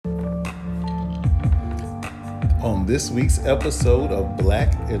on this week's episode of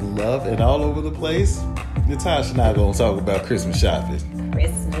Black in Love and All Over the Place. Natasha and I are going to talk about Christmas shopping.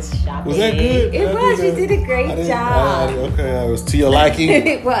 Christmas shopping. Was that good? It was. You did a great job. Okay, it was to your liking.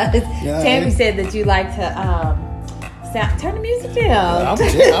 It was. Yeah, Tammy said that you like to turn the music down. I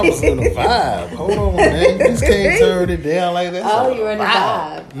was in the vibe. Hold on, man. You just can't turn it down like that. Oh, you're in the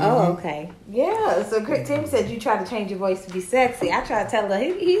vibe. Mm-hmm. Oh, okay. Yeah. So Tammy said you try to change your voice to be sexy. I try to tell her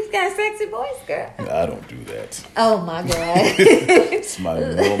he's got a sexy voice, girl. I don't do that. Oh my God. It's my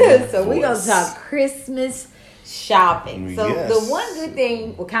normal So we're gonna talk Christmas shopping. So yes. The one good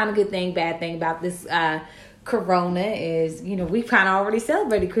thing, well, kind of good thing, bad thing about this Corona is, we kind of already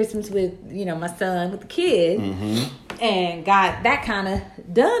celebrated Christmas with, my son, with the kids, and got that kind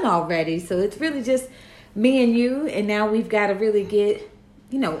of done already. So it's really just me and you, and now we've got to really get,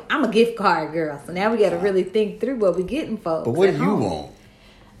 I'm a gift card girl, so now we got to really think through what we're getting folks. But what do you want?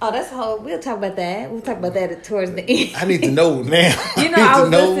 Oh, that's whole. We'll talk about that. We'll talk about that towards the end. I need to know now. I was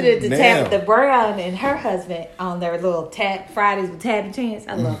listening to Tabitha Brown and her husband on their little Fridays with Tabby Chance.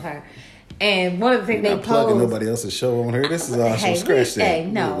 I love her. And one of the things they posed. Plugging nobody else's show on her. This is our show. Scratch that. Hey,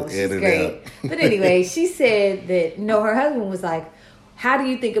 no, she's great. But anyway, she said that her husband was like, "How do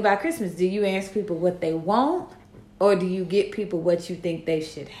you think about Christmas? Do you ask people what they want, or do you get people what you think they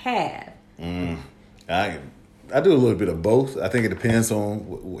should have?" I do a little bit of both. I think it depends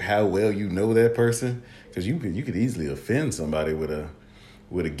on how well you know that person, because you could easily offend somebody with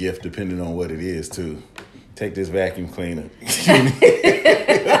a gift depending on what it is too. Take this vacuum cleaner.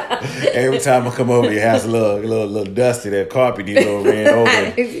 Every time I come over, your house a little dusty. That carpet needs to ran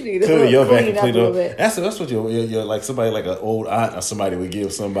over. To your vacuum cleaner. That's what you're like somebody like an old aunt or somebody would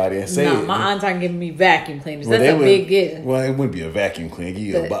give somebody and say. No, my aunt's aren't giving me vacuum cleaners. That's a big gift. Well, it wouldn't be a vacuum cleaner. Give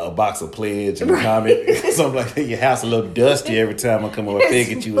you a box of Pledge and a comic, something like that. Your house a little dusty every time I come over.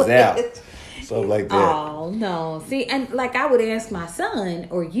 Figured you was out. Something like that. Oh no! See, and like I would ask my son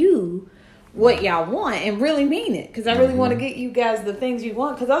or you what y'all want and really mean it, because I really want to get you guys the things you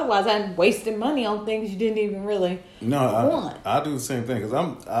want, because otherwise I'm wasting money on things you didn't even really want. I do the same thing,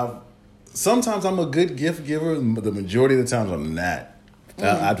 because sometimes I'm a good gift giver. The majority of the times I'm not.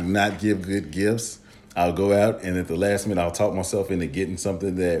 I do not give good gifts. I'll go out and at the last minute I'll talk myself into getting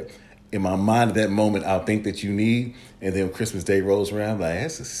something that in my mind at that moment I'll think that you need, and then Christmas Day rolls around, I'm like,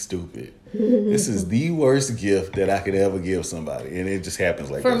 this is stupid. This is the worst gift that I could ever give somebody, and it just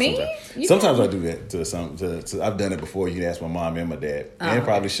happens like for that. Me, sometimes I do that to some. I've done it before. You can ask my mom and my dad, and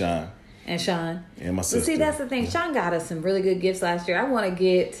probably Sean and my sister. But see, that's the thing. Sean got us some really good gifts last year. I want to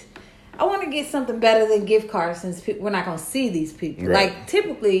get something better than gift cards, since we're not going to see these people. Right. Like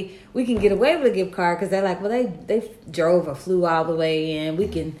typically, we can get away with a gift card because they're like, well, they drove or flew all the way in. We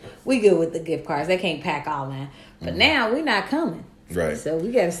good with the gift cards. They can't pack all in. But now we're not coming. Right. So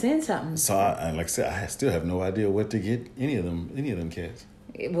we got to send something. So like I said, I still have no idea what to get any of them cats.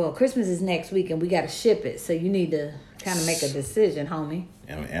 Well, Christmas is next week and we got to ship it. So you need to kind of make a decision, homie.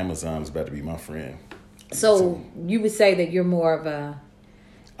 And Amazon's about to be my friend. So you would say that you're more of a...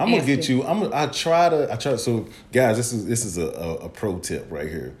 I'm gonna get you. I try to. So, guys, this is a pro tip right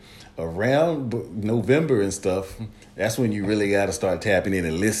here. Around November and stuff, that's when you really got to start tapping in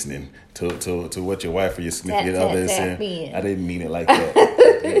and listening to what your wife or your significant other is saying. I didn't mean it like that.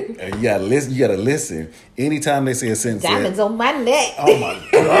 You gotta listen. You gotta listen. Anytime they say a sentence, diamonds on my neck. Oh my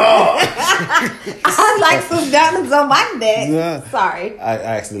God! I like some diamonds on my neck. Yeah. Sorry, I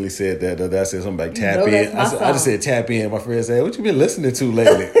accidentally said that. I said something like tap in. I just said tap in. My friend said, "What you been listening to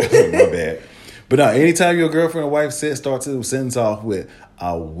lately?" My bad. But no, anytime your girlfriend or wife starts a sentence off with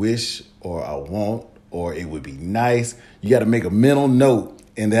 "I wish" or "I want" or "it would be nice," you got to make a mental note,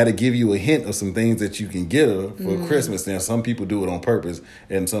 and that'll give you a hint of some things that you can get her for Christmas. Now, some people do it on purpose,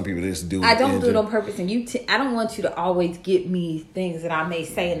 and some people just do it. I don't do it on purpose, and I don't want you to always get me things that I may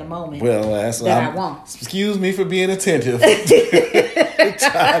say in the moment. Well, that's what I want. Excuse me for being attentive.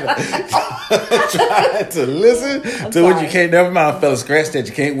 Trying to listen to what you can't. Never mind, fella. Scratch that.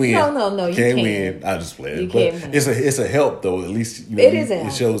 You can't win. No, you can't win. I just play it. You can't win. It's a help though. At least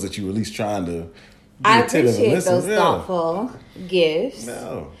it shows that you at least trying to. I appreciate those thoughtful gifts.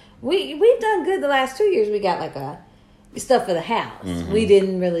 No, we've done good the last 2 years. We got like stuff for the house. We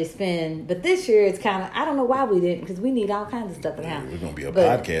didn't really spend, but this year it's kind of, I don't know why we didn't, because we need all kinds of stuff for the house. We're gonna be a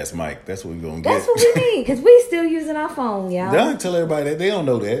podcast mic. That's what we're gonna get. That's what we need, because we still using our phone, y'all. Don't tell everybody that. They don't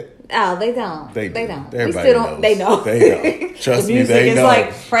know that. Oh, they don't. They don't. Everybody we still don't. knows. They know. They know. Trust the me, music they is know.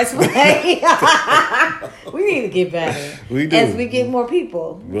 like press play. We need to get better. We do. As we get more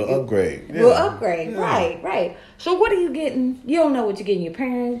people, we'll upgrade. Yeah. We'll upgrade. Yeah. Right. So what are you getting? You don't know what you're getting your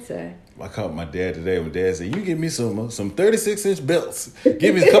parents or? I called my dad today. My dad said, "You give me some 36-inch belts.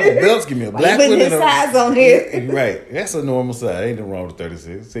 Give me a couple belts. Give me a black one and a size on here." Right, that's a normal size. Ain't nothing wrong with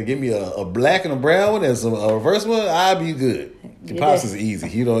 36. Say, give me a black and a brown one and a reverse one. I'll be good. Pops is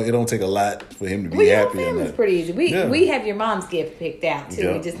easy. It don't take a lot for him to be happy. Well, family's pretty easy. We have your mom's gift picked out too.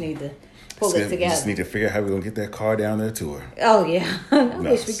 Yep. We just need to pull it together. We just need to figure out how we're gonna get that car down there to her. Oh yeah, I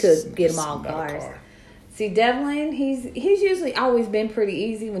wish we could get them all cars. See, Devlin, he's usually always been pretty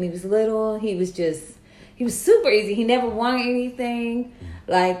easy. When he was little, he was super easy. He never wanted anything.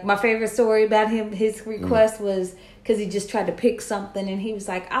 Like, my favorite story about him, his request was because he just tried to pick something, and he was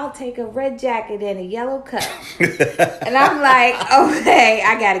like, "I'll take a red jacket and a yellow cup." And I'm like, okay,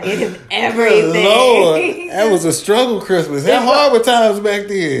 I got to get him everything. Lord, that was a struggle Christmas. How hard were times back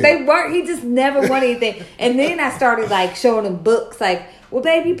then? They weren't. He just never wanted anything. And then I started, like, showing him books, like, "Well,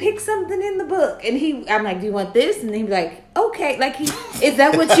 baby, pick something in the book." And I'm like, "Do you want this?" And he'd be like, "Okay." Like, "Is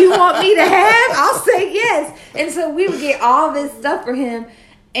that what you want me to have?" I'll say yes. And so we would get all this stuff for him.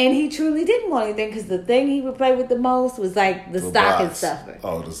 And he truly didn't want anything, because the thing he would play with the most was like the stocking stuffer.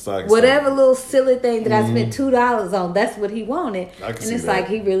 Oh, the stocking Whatever little silly thing that I spent $2 on, that's what he wanted. And it's like,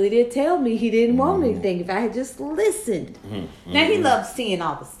 he really did tell me he didn't want anything if I had just listened. Now, he loves seeing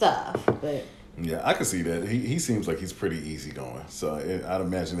all the stuff, but... Yeah, I can see that. He seems like he's pretty easygoing. So I'd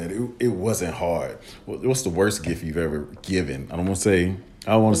imagine that it wasn't hard. What's the worst gift you've ever given? I don't want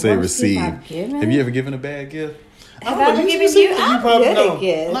to say received. Have you ever given a bad gift? Have I ever given you? I'm good at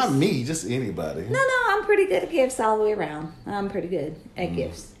gifts. Not me, just anybody. No, I'm pretty good at gifts all the way around. I'm pretty good at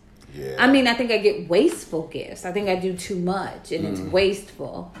gifts. Yeah. I mean, I think I get wasteful gifts. I think I do too much, and it's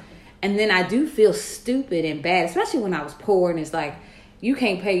wasteful. And then I do feel stupid and bad, especially when I was poor, and it's like, you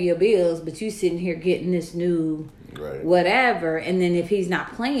can't pay your bills, but you sitting here getting this new whatever. And then if he's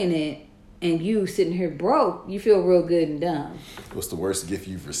not playing it and you sitting here broke, you feel real good and dumb. What's the worst gift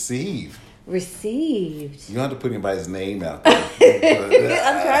you've received? You don't have to put anybody's name out there.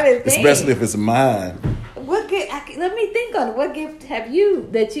 I'm trying to think. Especially if it's mine. What gift? Let me think on it. What gift have you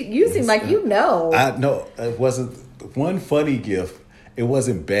that you seem like you know? I know it wasn't one funny gift. It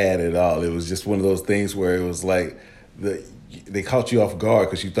wasn't bad at all. It was just one of those things where it was like they caught you off guard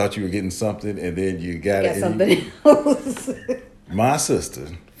because you thought you were getting something, and then you got it. Something else. My sister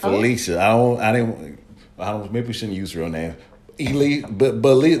Felicia. I don't. Maybe we shouldn't use her real name.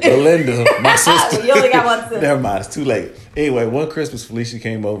 Belinda, my sister. You only got one sister. Never mind, it's too late. Anyway, one Christmas, Felicia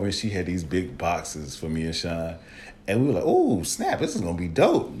came over and she had these big boxes for me and Sean. And we were like, "Oh, snap, this is going to be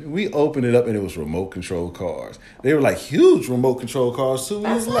dope." We opened it up and it was remote control cars. They were like huge remote control cars too. We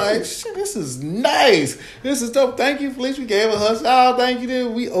was like, "Shit, this is nice. This is dope. Thank you, Felicia." We gave her hush. "Oh, thank you,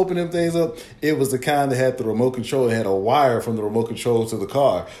 dude." We opened them things up. It was the kind that had the remote control and had a wire from the remote control to the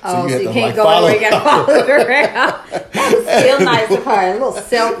car. So you can't go follow. You got to follow it around. That was still nice of her. A little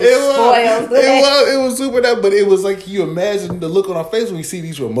selfish, spoiled. It was super nice, but it was like, you imagine the look on our face when we see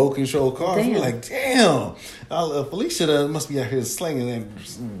these remote control cars. We're like, damn. Felicia must be out here slinging and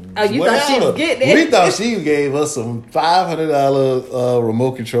you thought she was getting it? We thought she gave us some $500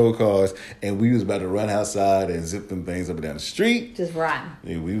 remote control cars, and we was about to run outside and zip them things up and down the street. Just riding.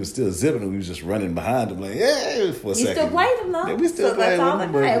 And we was still zipping, and we was just running behind them like, yeah, for a second. You still played them though? Yeah, we still played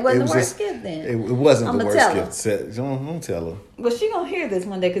them. It wasn't the worst gift then. It wasn't the worst gift. Don't tell her. Well, she gonna hear this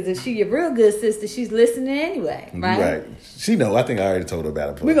one day, because if she your real good sister, she's listening anyway, right? Right. She know. I think I already told her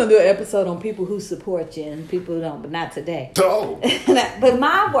about it. We're gonna do an episode on people who support you and people who don't, but not today. Oh. But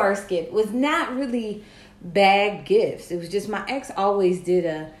my worst gift was not really bad gifts. It was just my ex always did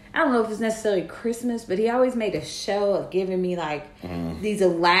I don't know if it's necessarily Christmas, but he always made a show of giving me like these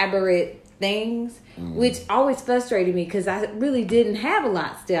elaborate things, which always frustrated me because I really didn't have a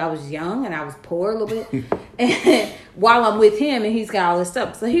lot still. I was young and I was poor a little bit. And while I'm with him and he's got all this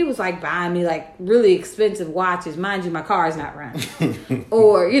stuff. So he was like buying me like really expensive watches. Mind you, my car is not running.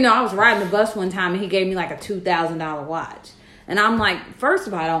 Or, I was riding the bus one time and he gave me like a $2,000 watch. And I'm like, first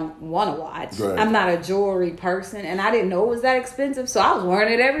of all, I don't want to watch. Right. I'm not a jewelry person. And I didn't know it was that expensive. So I was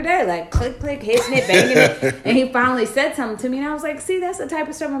wearing it every day. Like, click, click, hitting it, banging it. And he finally said something to me. And I was like, see, that's the type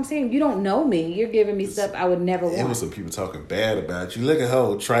of stuff I'm saying. You don't know me. You're giving me stuff I would never want. It was some people talking bad about you. Look at her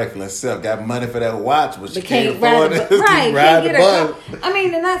old trifling self. Got money for that watch, but she can't afford it. Right. Can't get a I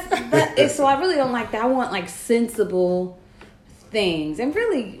mean, and that's so I really don't like that. I want, like, sensible things. And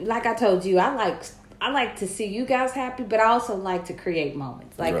really, like I told you, I like to see you guys happy, but I also like to create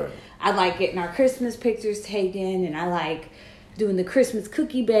moments. Like, right. I like getting our Christmas pictures taken, and I like doing the Christmas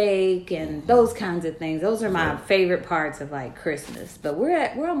cookie bake and those kinds of things. Those are my favorite parts of, like, Christmas. But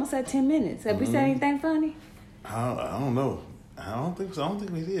we're almost at 10 minutes. Have we said anything funny? I don't know. I don't think so. I don't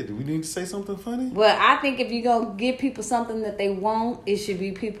think we did. Do we need to say something funny? Well, I think if you're going to give people something that they want, it should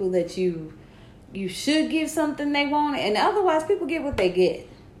be people that you should give something they want. And otherwise, people get what they get.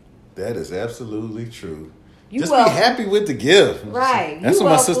 That is absolutely true. Be happy with the gift. Right. That's what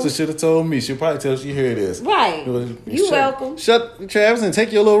my sister should have told me. She'll probably tell she hear this. Right. Welcome. Shut Travis and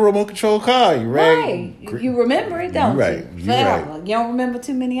take your little remote control car. You right. You remember it, don't you? Right. Forever. You don't remember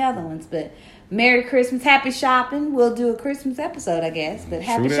too many other ones, but Merry Christmas, Happy Shopping. We'll do a Christmas episode, I guess. But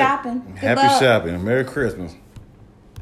happy shopping. Happy shopping. Merry Christmas.